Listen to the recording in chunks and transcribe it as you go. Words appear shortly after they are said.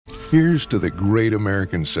Here's to the great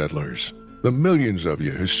American settlers, the millions of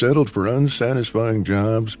you who settled for unsatisfying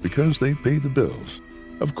jobs because they pay the bills.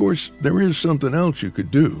 Of course, there is something else you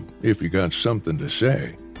could do if you got something to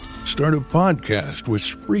say. Start a podcast with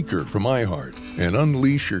Spreaker from iHeart and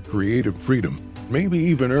unleash your creative freedom. Maybe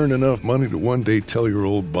even earn enough money to one day tell your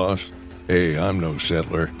old boss, "Hey, I'm no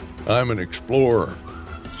settler. I'm an explorer."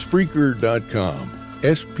 Spreaker.com.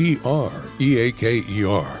 Spreaker.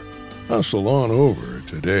 Hustle on over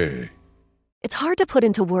today. It's hard to put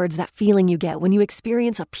into words that feeling you get when you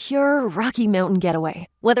experience a pure Rocky Mountain getaway.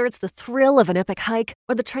 Whether it's the thrill of an epic hike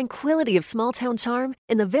or the tranquility of small-town charm,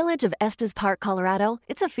 in the village of Estes Park, Colorado,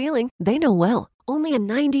 it's a feeling they know well. Only a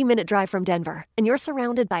 90-minute drive from Denver, and you're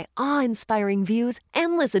surrounded by awe-inspiring views,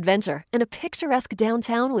 endless adventure, and a picturesque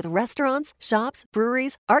downtown with restaurants, shops,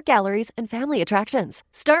 breweries, art galleries, and family attractions.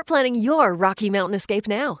 Start planning your Rocky Mountain escape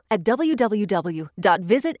now at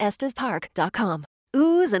www.visitestespark.com.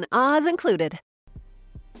 Oohs and ahs included.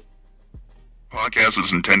 Podcast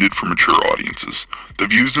is intended for mature audiences. The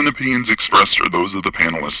views and opinions expressed are those of the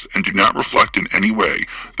panelists and do not reflect in any way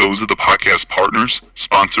those of the podcast partners,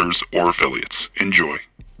 sponsors, or affiliates. Enjoy.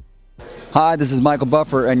 Hi, this is Michael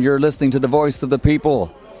Buffer, and you're listening to the Voice of the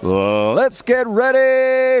People. Let's get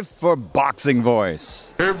ready for Boxing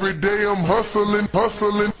Voice. Every day I'm hustling,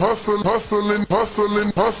 hustling, hustling, hustling,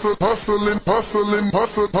 hustling, hustling, hustling, hustling,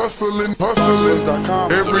 hustling, hustling, hustling.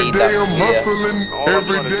 Every day I'm hustling,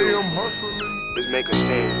 every day I'm hustling. Is make a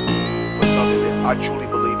stand for something that I truly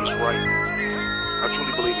believe is right. I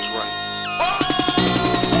truly believe is right.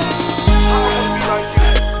 I want to be like you.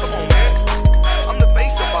 Come on, man. I'm the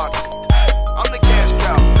face of boxing. I'm the cash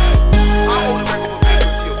cow. I hold the record for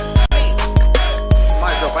pay-per-view. Me.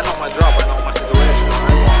 My drop. I know my drop. I know my situation.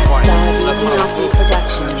 I want to fight. That's my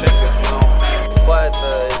production. Check it, you know. But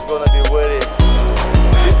it's gonna be very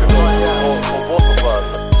difficult for both of us.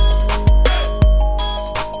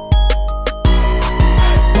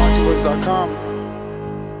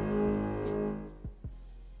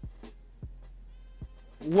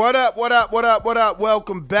 What up, what up, what up, what up?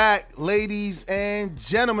 Welcome back, ladies and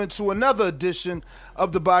gentlemen, to another edition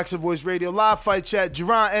of the Boxing Voice Radio Live Fight Chat.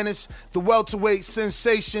 Jaron Ennis, the welterweight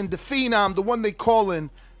sensation, the phenom, the one they calling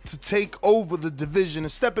to take over the division,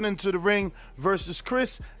 and stepping into the ring versus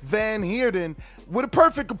Chris Van Heerden with a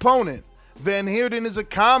perfect opponent. Van Heerden is a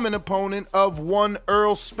common opponent of one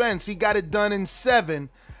Earl Spence. He got it done in 7.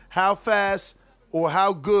 How fast or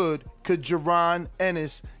how good could Jaron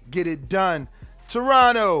Ennis get it done?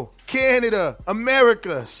 Toronto, Canada,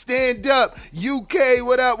 America, stand up. UK,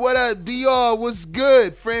 what up, what up? DR, what's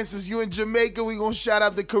good? Francis, you in Jamaica, we gonna shout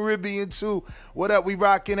out the Caribbean too. What up, we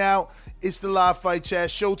rocking out. It's the Live Fight Chat,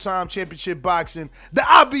 Showtime Championship Boxing. The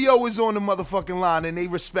IBO is on the motherfucking line and they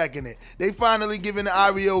respecting it. They finally giving the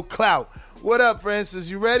IBO clout. What up,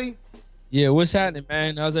 Francis, you ready? Yeah, what's happening,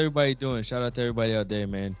 man? How's everybody doing? Shout out to everybody out there,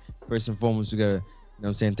 man. First and foremost, we gotta, you know what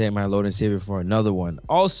I'm saying, thank my Lord and Savior for another one.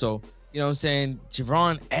 Also, you know what I'm saying,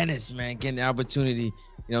 Jaron Ennis, man, getting the opportunity, you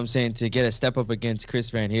know what I'm saying, to get a step up against Chris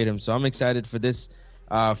Van Heerden. So I'm excited for this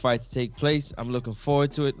fight to take place. I'm looking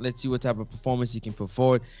forward to it. Let's see what type of performance he can put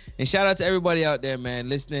forward. And shout out to everybody out there, man,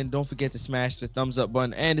 listening. Don't forget to smash the thumbs up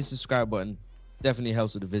button and the subscribe button. Definitely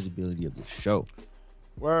helps with the visibility of the show.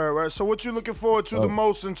 Word. So what you looking forward to the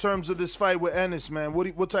most in terms of this fight with Ennis, man?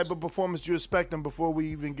 What type of performance you expecting before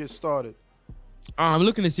we even get started? I'm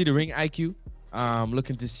looking to see the ring IQ. I'm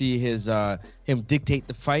looking to see his him dictate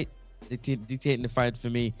the fight. Dictating the fight for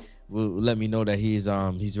me will let me know that he's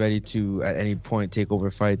ready to at any point take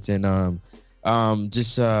over fights, and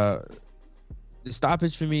the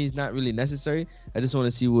stoppage for me is not really necessary. I just want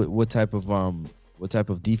to see what type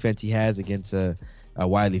of defense he has against a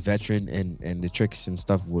wily veteran and the tricks and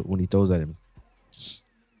stuff when he throws at him.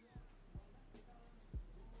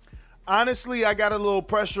 Honestly, I got a little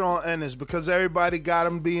pressure on Ennis because everybody got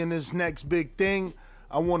him being this next big thing.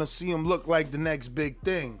 I want to see him look like the next big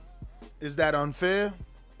thing. Is that unfair?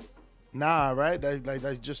 Nah, right?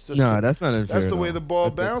 That's just nah, that's not unfair. That's the way the ball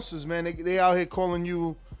bounces, man. They out here calling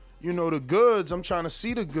you, you know, the goods. I'm trying to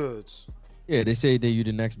see the goods. Yeah, they say that you're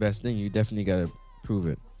the next best thing. You definitely got to prove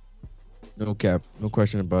it. No cap. No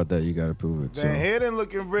question about that. You got to prove it. Van Heerden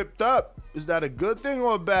looking ripped up. Is that a good thing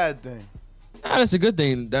or a bad thing? Nah, that's a good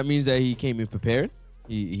thing. That means that he came in prepared.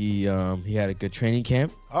 He had a good training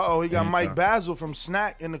camp. He got Mike Basil from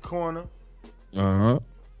Snack in the corner. So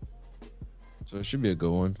it should be a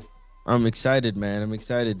good one. I'm excited, man. I'm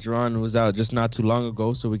excited. Jaron was out just not too long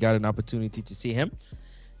ago, so we got an opportunity to see him.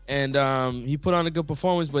 And he put on a good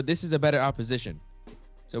performance, but this is a better opposition.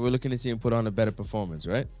 So we're looking to see him put on a better performance,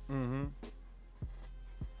 right? Mm-hmm.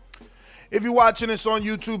 If you're watching this on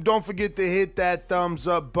YouTube, don't forget to hit that thumbs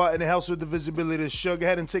up button. It helps with the visibility of the show. Go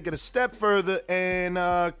ahead and take it a step further and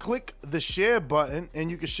click the share button. And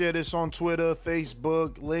you can share this on Twitter,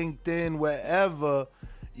 Facebook, LinkedIn, wherever,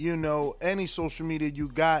 any social media you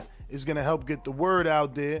got is going to help get the word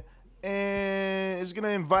out there. And it's going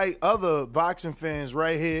to invite other boxing fans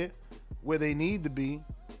right here where they need to be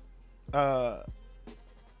to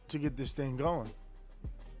get this thing going.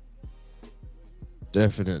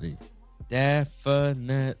 Definitely.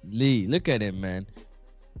 Look at him, man.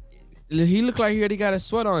 He looked like he already got a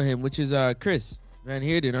sweat on him, which is Chris Van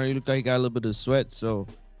Heerden. He looked like he got a little bit of sweat, so.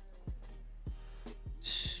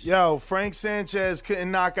 Yo, Frank Sanchez couldn't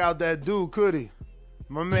knock out that dude, could he?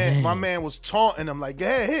 My man was taunting him like,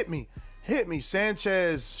 yeah, hit me.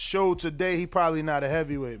 Sanchez showed today he probably not a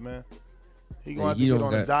heavyweight, man. He gonna have to get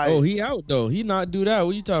on a diet. Oh, he out though. He not do that.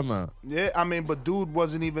 What you talking about? Yeah, but dude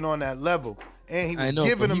wasn't even on that level. And he was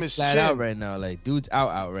giving him his flat chin. out right now. Like, dude's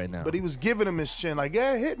out right now. But he was giving him his chin. Like,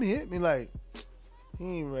 yeah, hit me. Like,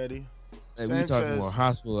 he ain't ready. Like, we talking about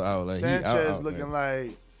hospital out. Like, Sanchez he out, looking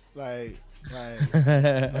man.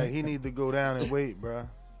 like he need to go down and wait, bro.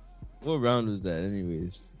 What round was that,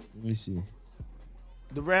 anyways? Let me see.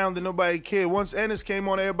 The round that nobody cared. Once Ennis came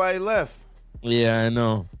on, everybody left. Yeah, I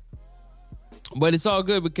know. But it's all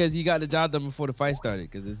good because he got the job done before the fight started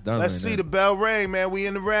because it's done. Let's see the bell ring, man. We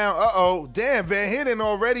in the round. Uh-oh. Damn, Van Heerden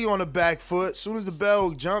already on the back foot. As soon as the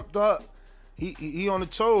bell jumped up, he on the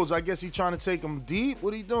toes. I guess he trying to take him deep.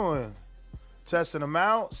 What he doing? Testing him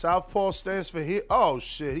out. Southpaw stands for hit. Oh,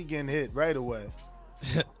 shit. He getting hit right away.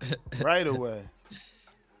 Right away.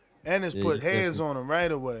 Ennis put hands on him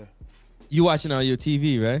right away. You watching on your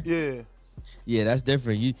TV, right? Yeah. Yeah, that's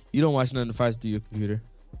different. You don't watch none of the fights through your computer.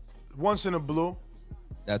 Once in a blue.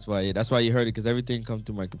 That's why you heard it, because everything comes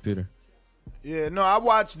through my computer. Yeah, no, I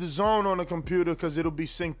watch the Zone on the computer because it'll be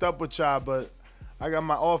synced up with y'all, but I got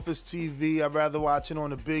my office TV. I'd rather watch it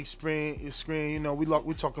on the big screen. We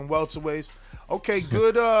talking welterweights. Okay,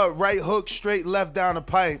 good right hook, straight left down the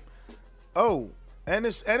pipe. Oh, and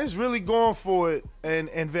it's really going for it,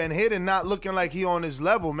 and Van Heerden not looking like he on his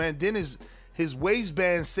level, man. Then his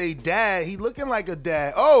waistband say dad. He looking like a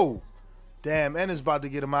dad. Oh, damn, Ennis about to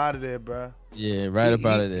get him out of there, bro. Yeah, right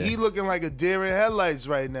about it there. He looking like a deer in headlights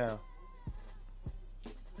right now.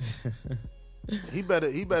 He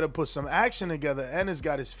better put some action together. Ennis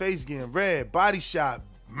got his face getting red. Body shot.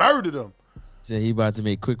 Murdered him. Said he about to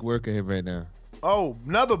make quick work of him right now. Oh,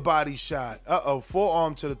 another body shot. Uh-oh,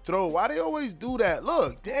 forearm to the throat. Why they always do that?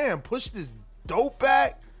 Look, damn, push this dope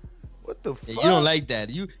back. What the fuck? You don't like that.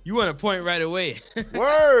 You want to point right away.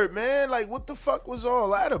 Word, man. Like, what the fuck was all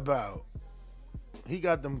that about? He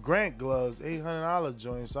got them Grant gloves, $800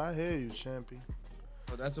 joints. I hear you, champion.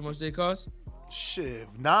 Oh, that's how much they cost? Shit,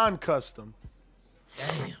 non-custom.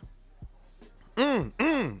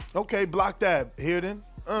 Damn. Okay, block that, Heerden.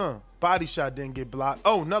 Body shot didn't get blocked.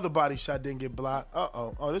 Oh, another body shot didn't get blocked.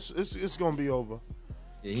 Uh-oh. Oh, this gonna be over.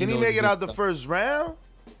 Yeah, Can he make it out the first round?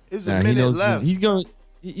 It's a minute left. He's gonna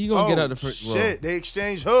get out the first round. Shit, they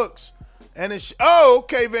exchange hooks. And it's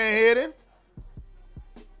okay, Van Heerden.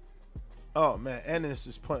 Oh man, Ennis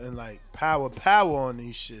is putting like power on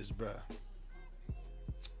these shits, bro.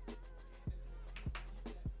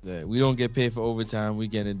 Yeah, we don't get paid for overtime. We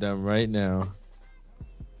getting it done right now.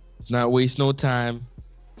 Let's not waste no time.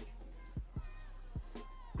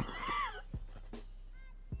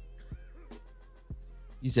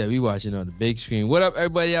 You said we watching on the big screen. What up,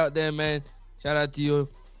 everybody out there, man? Shout out to you.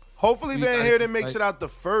 Hopefully Van Heerden makes it out the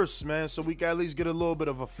first, man, so we can at least get a little bit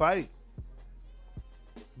of a fight.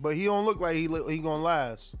 But he don't look like he gonna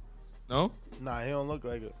last. No? Nah, he don't look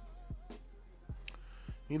like it.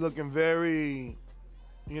 He looking very,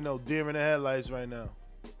 deer in the headlights right now.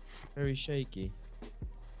 Very shaky.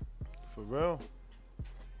 For real?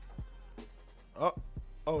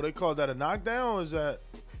 Oh, they called that a knockdown, or is that,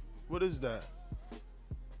 what is that?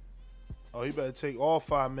 Oh, he better take all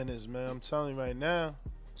 5 minutes, man. I'm telling you right now.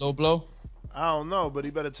 Low blow? I don't know, but he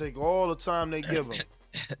better take all the time they give him.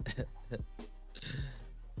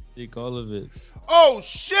 Take all of it. Oh,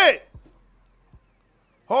 shit!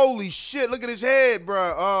 Holy shit, look at his head,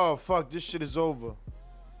 bro. Oh, fuck, this shit is over.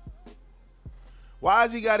 Why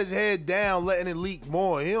has he got his head down, letting it leak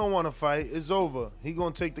more? He don't want to fight. It's over. He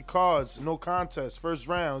gonna take the cards. No contest. First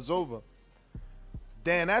round, it's over.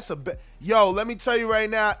 Damn, that's a bad. Yo, let me tell you right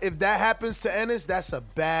now, if that happens to Ennis, that's a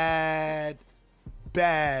bad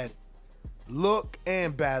look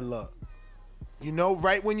and bad luck.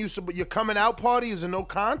 Right when your coming out party is a no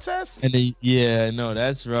contest? And no,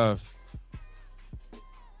 that's rough.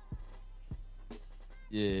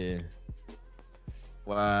 Yeah.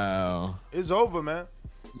 Wow. It's over, man.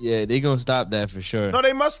 Yeah, they gonna stop that for sure. No,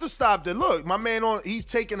 they must have stopped it. Look, my man he's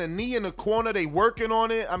taking a knee in the corner. They working on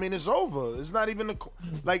it. I mean, it's over. It's not even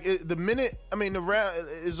the minute. I mean, the round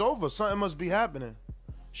is over. Something must be happening.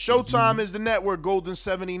 Showtime is the network. Golden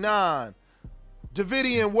 79.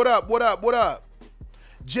 Davidian, what up? What up? What up?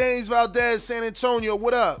 James Valdez, San Antonio,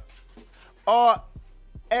 what up?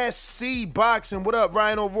 RSC Boxing, what up?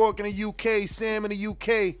 Ryan O'Rourke in the UK, Sam in the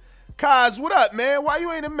UK. Kaz, what up, man? Why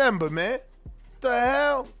you ain't a member, man? The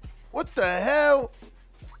hell? What the hell?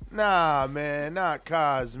 Nah, man, not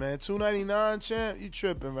Kaz, man. $2.99, champ? You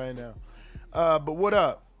tripping right now. But what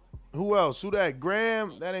up? Who else? Who that?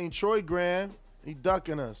 Graham? That ain't Troy Graham. He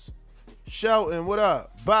ducking us. Shelton, what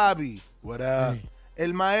up? Bobby, what up?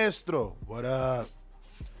 El Maestro, what up?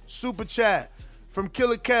 Super chat from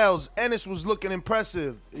Killer Kells. Ennis was looking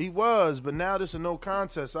impressive. He was, but now this is no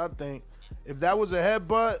contest, I think. If that was a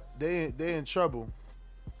headbutt, they in trouble.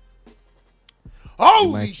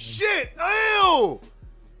 Holy shit! Ew!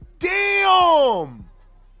 Damn!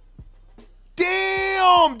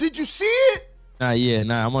 Damn! Did you see it? Nah, yeah,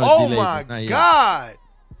 nah. I'm on. Oh my god!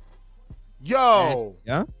 Yo,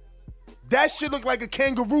 yeah. That shit looked like a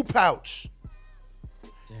kangaroo pouch.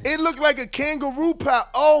 It looked like a kangaroo pouch.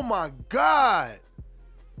 Oh my god!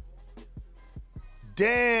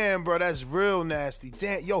 Damn, bro, that's real nasty.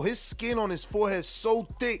 Damn, yo, his skin on his forehead so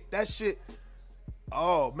thick. That shit.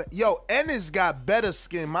 Oh man, yo, Ennis got better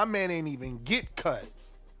skin. My man ain't even get cut.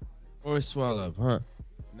 Or swell up, huh?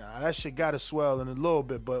 Nah, that shit gotta swell in a little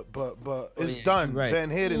bit, but it's done. Right. Van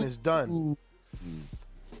Hidden is done.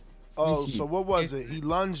 Oh, so what was it? He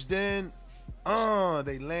lunged in.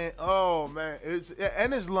 They land. Oh man,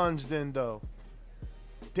 Ennis lunged in though.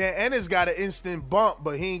 Damn, Ennis got an instant bump,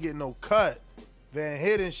 but he ain't getting no cut. Van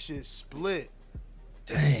Hidden shit split.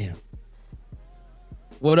 Damn.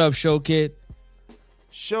 What up, Show Kid?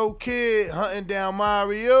 Show Kid hunting down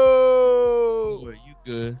Mario. Boy, you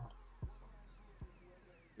good?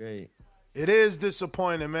 Great. It is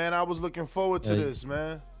disappointing, man. I was looking forward to this,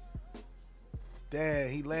 man. Damn,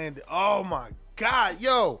 he landed. Oh my god,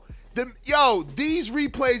 yo, these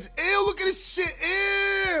replays. Ew, look at this shit.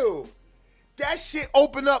 Ew, that shit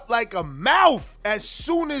opened up like a mouth as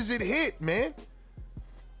soon as it hit, man.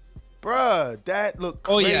 Bruh, that looked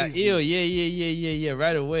crazy. Oh yeah, ew, yeah,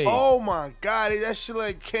 right away. Oh my god, that shit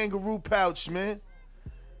like kangaroo pouch, man.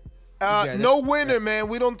 No winner, man.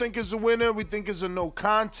 We don't think it's a winner. We think it's a no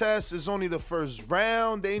contest. It's only the first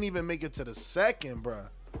round. They ain't even make it to the second, bruh.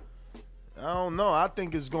 I don't know. I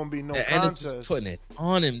think it's gonna be no contest. And putting it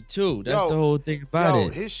on him too. That's the whole thing about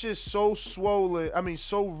it. His shit's so swollen. I mean,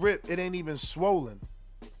 so ripped. It ain't even swollen.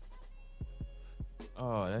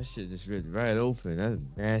 Oh, that shit just ripped right open. That's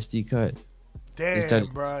a nasty cut. Damn,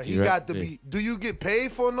 bro. He got to be. Do you get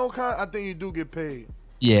paid for no contest? I think you do get paid.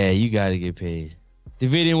 Yeah, you gotta get paid. The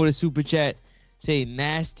video with a super chat say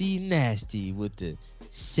nasty with the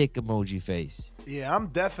sick emoji face. Yeah, I'm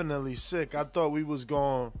definitely sick. I thought we was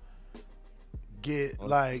gonna get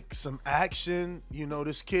like some action. You know,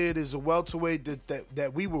 this kid is a welterweight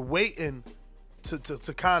that we were waiting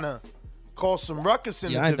to kind of cause some ruckus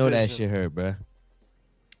in the division. I know that shit hurt, bro.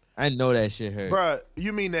 I know that shit hurt. Bro,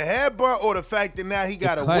 you mean the headbutt or the fact that now he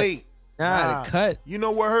gotta wait? Nah, the cut. You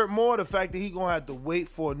know what hurt more? The fact that he gonna have to wait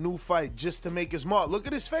for a new fight just to make his mark. Look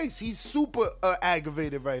at his face. He's super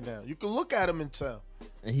aggravated right now. You can look at him and tell.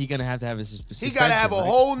 And he gonna have to have his suspension. He gotta have a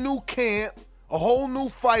whole new camp, a whole new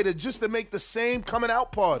fighter just to make the same coming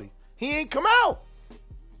out party. He ain't come out.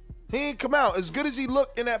 He ain't come out. As good as he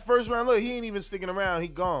looked in that first round, look, he ain't even sticking around. He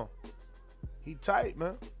gone. He tight,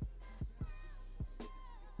 man.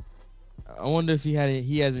 I wonder if he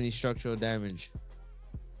has any structural damage.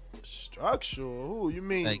 Structural? Who? You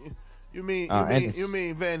mean? Like, you mean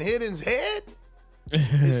Van Hidden's head?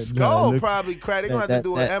 His skull probably cracked. They're gonna have to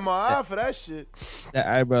do an MRI for that shit. That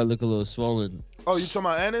eyebrow look a little swollen. Oh, you talking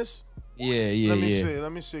about Ennis? Yeah.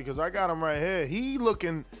 Let me see, because I got him right here. He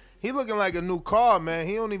looking like a new car, man.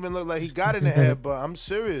 He don't even look like he got in the head, but I'm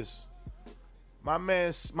serious. My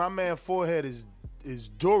man forehead is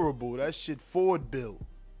durable. That shit Ford built.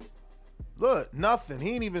 Look, nothing.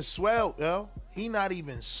 He ain't even swelled, yo. He not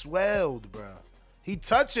even swelled, bro. He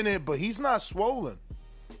touching it, but he's not swollen.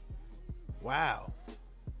 Wow.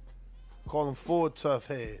 Call him Ford tough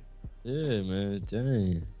head. Yeah, man.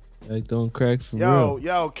 Dang. Like, don't crack for real. real.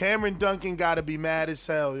 Yo, Cameron Duncan got to be mad as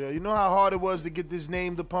hell, yo. You know how hard it was to get this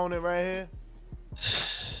named opponent right here?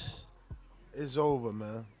 It's over,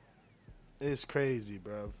 man. It's crazy,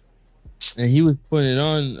 bro. And he was putting it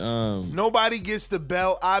on. Nobody gets the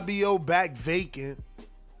belt. IBO back vacant.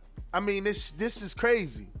 I mean, this is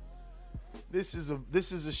crazy. This is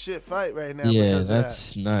a shit fight right now. Yeah,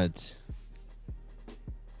 that's nuts.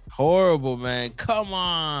 horrible, man. Come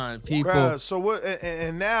on, people. Bruh, so what?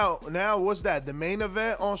 And now what's that? The main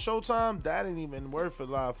event on Showtime? That ain't even worth it.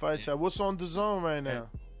 Live fight chat. What's on the zone right now?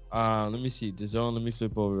 Let me see the zone. Let me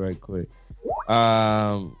flip over right quick.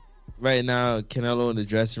 Right now, Canelo in the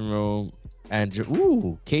dressing room, and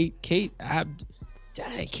Kate.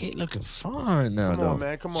 Dang, Kate looking fine now. Come on,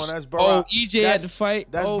 man. Come on. That's Barack. Oh, EJ at the fight.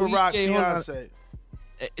 That's Barack fiance.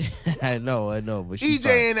 I know, but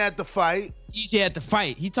EJ ain't at the fight. EJ at the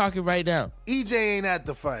fight. He talking right now. EJ ain't at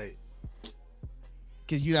the fight.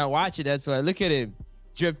 Cause you not watching. That's why. Look at him,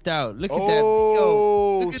 dripped out. Look at that.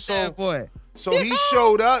 Look at that boy. So he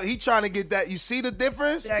showed up. He trying to get that. You see the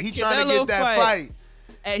difference? He trying to get that fight.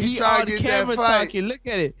 And he trying to get that fight. Talking. Look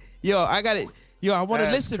at it. Yo, I got it. Yo, I want to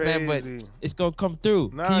listen, man, but it's gonna come through.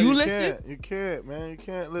 Nah, can you listen? You can't, man. You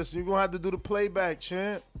can't listen. You're gonna have to do the playback,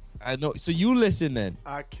 champ. I know. So you listen then.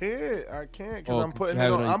 I can't, because I'm putting it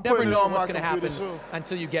on. I'm putting it on my computer too.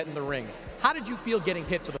 Until you get in the ring. How did you feel getting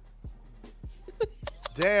hit to the?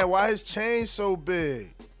 Damn, why his chain so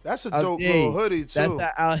big? That's a dope little hoodie too. That's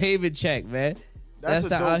the Al Haven check, man. That's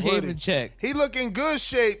the Al Haven check. He look in good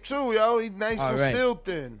shape too, yo. He nice and still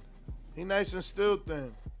thin. He nice and still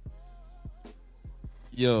thin.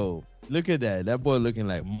 Yo, look at that. That boy looking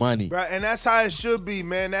like money. Right, and that's how it should be,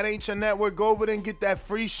 man. That ain't your network. Go over there and get that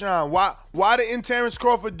free shine. Why didn't Terrence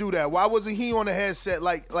Crawford do that? Why wasn't he on the headset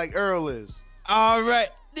like Earl is? All right.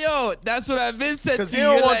 Yo, that's what I've been saying. Because he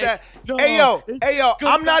don't want that. No, hey, yo,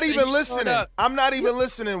 I'm not even listening. I'm not even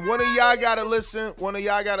listening. One of y'all got to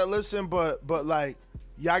listen. But like,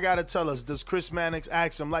 y'all got to tell us, does Chris Mannix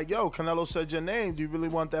ask him, like, yo, Canelo said your name. Do you really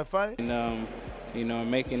want that fight? And,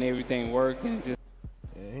 making everything work and just.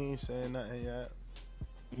 He ain't saying nothing yet.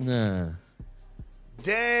 Nah.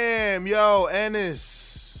 Damn, yo,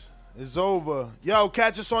 Ennis. It's over. Yo,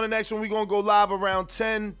 catch us on the next one. We're going to go live around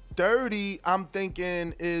 10:30, I'm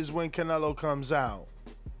thinking, is when Canelo comes out.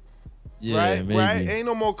 Yeah, right? maybe. Right? Ain't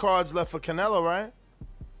no more cards left for Canelo, right?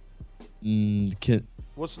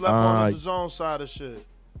 What's left on the zone side of shit?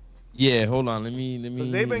 Yeah, hold on. Let me.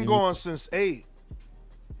 Because they've been going since 8.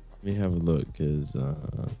 Let me have a look, because...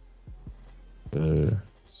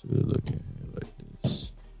 So we're looking like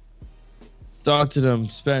this. Talk to them,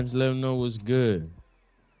 Spence. Let them know what's good.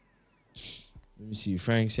 Let me see.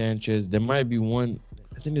 Frank Sanchez. There might be one.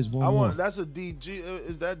 I think there's one more. That's a DG.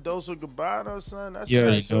 Is that Dosa Gabbana or something? That's you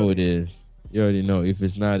already know it is. You already know. If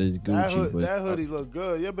it's not, it's Gucci. That hoodie look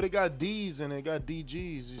good. Yeah, but it got D's in it. It got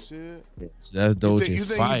DGs. You see it? Yeah, so that's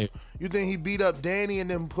Doja fire. You think he beat up Danny and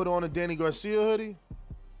then put on a Danny Garcia hoodie?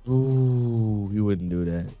 Ooh, he wouldn't do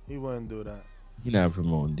that. He wouldn't do that. He not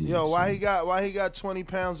promoting these. Yo, why he got 20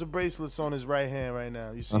 pounds of bracelets on his right hand right now?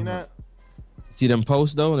 You seen that? See them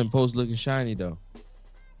posts though? Them posts looking shiny though.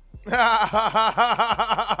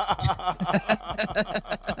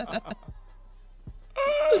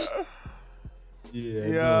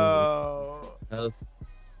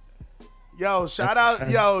 Yo, shout out.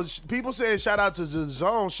 Yo, people saying shout out to the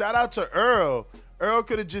zone. Shout out to Earl. Earl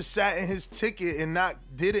could have just sat in his ticket and not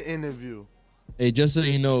did an interview. Hey, just so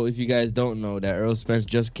you know, if you guys don't know, that Earl Spence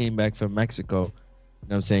just came back from Mexico. You know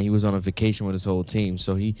what I'm saying? He was on a vacation with his whole team.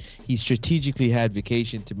 So he strategically had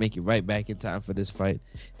vacation to make it right back in time for this fight,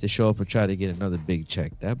 to show up and try to get another big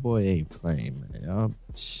check. That boy ain't playing, man.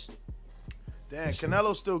 Damn,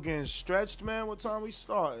 Canelo's still getting stretched, man. What time we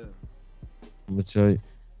starting? I'm going to tell you.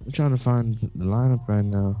 I'm trying to find the lineup right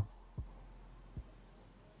now.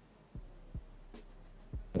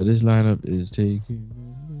 But this lineup is taking...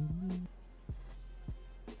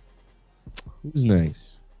 Who's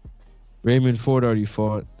next? Raymond Ford already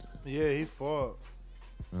fought. Yeah, he fought.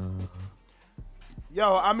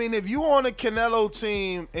 Yo, I mean, if you on a Canelo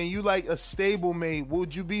team and you like a stablemate,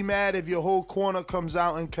 would you be mad if your whole corner comes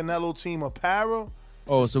out in Canelo team apparel?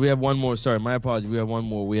 Oh, so we have one more. Sorry, my apologies. We have one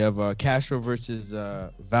more. We have Castro versus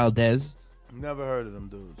Valdez. Never heard of them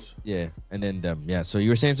dudes. Yeah, and then them. Yeah, so you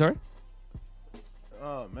were saying, sorry?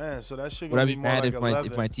 Oh, man, so that shit would gonna I be be more mad like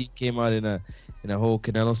if my team came out in a whole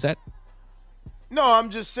Canelo set? No, I'm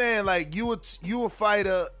just saying, like, you a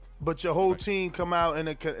fighter, but your whole team come out in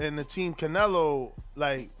the team Canelo.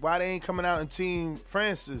 Like, why they ain't coming out in team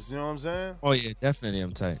Francis? You know what I'm saying? Oh yeah, definitely.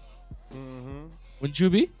 I'm tight. Wouldn't you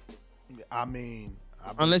be? I mean,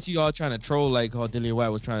 unless you all trying to troll like how Dillian White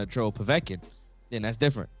was trying to troll Povetkin, then that's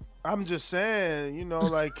different. I'm just saying, you know,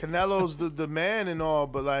 like Canelo's the man and all,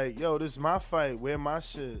 but like, yo, this is my fight. Wear my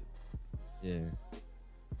shit. Yeah.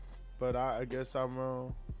 But I guess I'm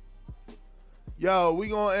wrong. Yo, we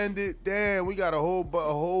gonna end it. Damn, we got a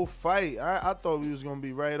whole fight. I thought we was gonna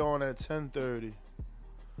be right on at 10:30.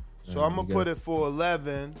 So I'm gonna put it for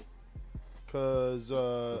 11. Cause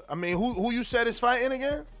I mean, who you said is fighting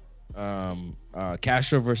again?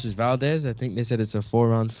 Castro versus Valdez. I think they said it's a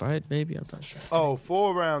 4-round fight. Maybe I'm not sure. Oh,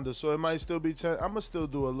 4-rounder. So it might still be 10. I'm gonna still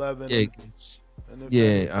do 11.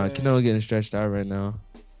 Yeah, Canelo getting stretched out right now.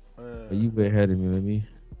 But you way ahead of me. Let me.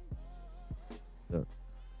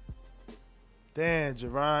 Damn,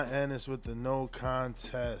 Jaron Ennis with the no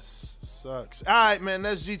contest. Sucks. All right, man.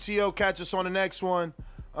 That's GTO. Catch us on the next one.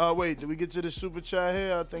 Wait, did we get to the super chat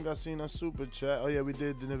here? I think I seen a super chat. Oh, yeah, we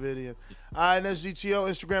did in the video. All right, that's GTO.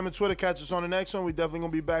 Instagram and Twitter. Catch us on the next one. We definitely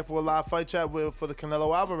going to be back for a live fight chat for the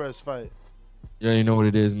Canelo Alvarez fight. Yeah, you know what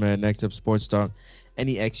it is, man. Next up, Sports Talk.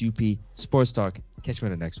 NEXUP Sports Talk. Catch me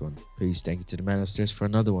on the next one. Peace. Thank you to the man upstairs for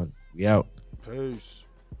another one. We out. Peace.